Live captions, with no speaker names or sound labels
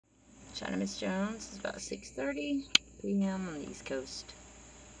China Miss Jones. It's about 6:30 p.m. on the East Coast.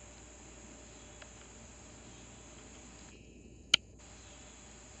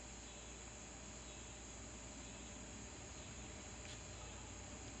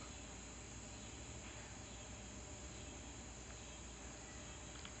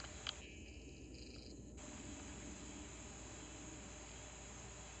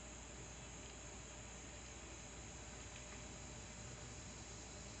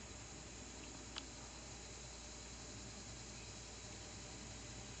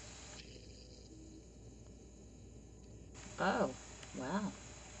 Oh, wow.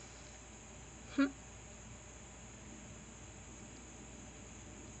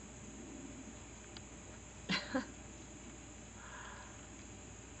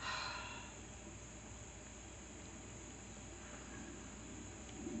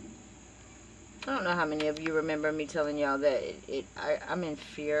 I don't know how many of you remember me telling y'all that I'm in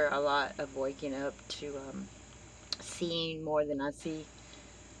fear a lot of waking up to seeing more than I see,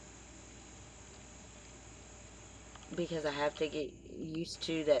 because I have to get used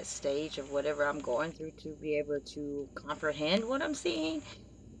to that stage of whatever I'm going through to be able to comprehend what I'm seeing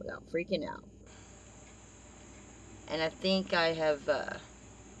without freaking out. And I think I have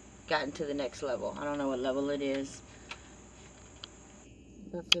gotten to the next level. I don't know what level it is,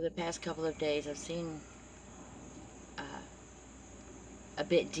 but for the past couple of days I've seen a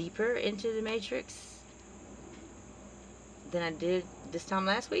bit deeper into the Matrix than I did this time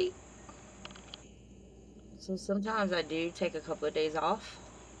last week. So sometimes I do take a couple of days off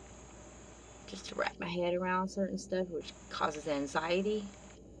just to wrap my head around certain stuff, which causes anxiety.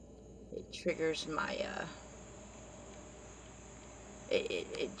 It triggers my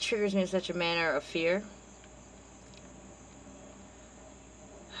it triggers me in such a manner of fear.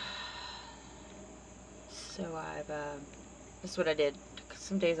 So that's what I did. Took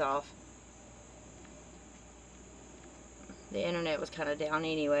some days off. The internet was kind of down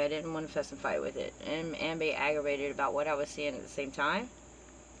anyway. I didn't want to fuss and fight with it and be aggravated about what I was seeing at the same time.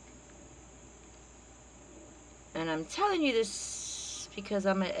 And I'm telling you this because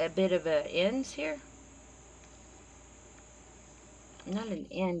I'm at a bit of an end here. Not an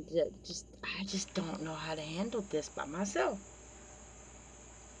end, I just don't know how to handle this by myself.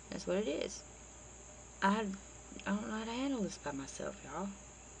 That's what it is. I don't know how to handle this by myself, y'all.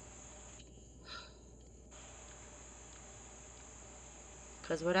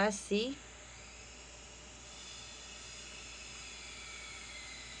 Because what I see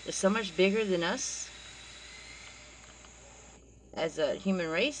is so much bigger than us as a human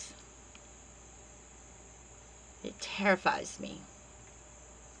race. It terrifies me.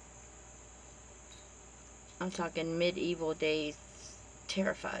 I'm talking medieval days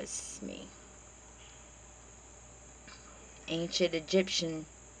terrifies me. Ancient Egyptian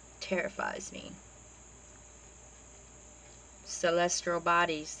terrifies me. Celestial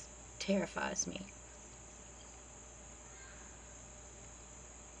bodies terrifies me.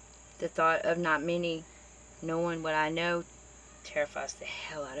 The thought of not many knowing what I know terrifies the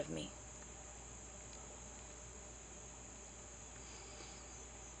hell out of me.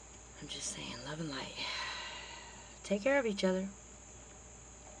 I'm just saying, love and light. Take care of each other,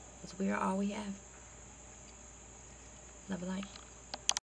 because we are all we have. Love and light.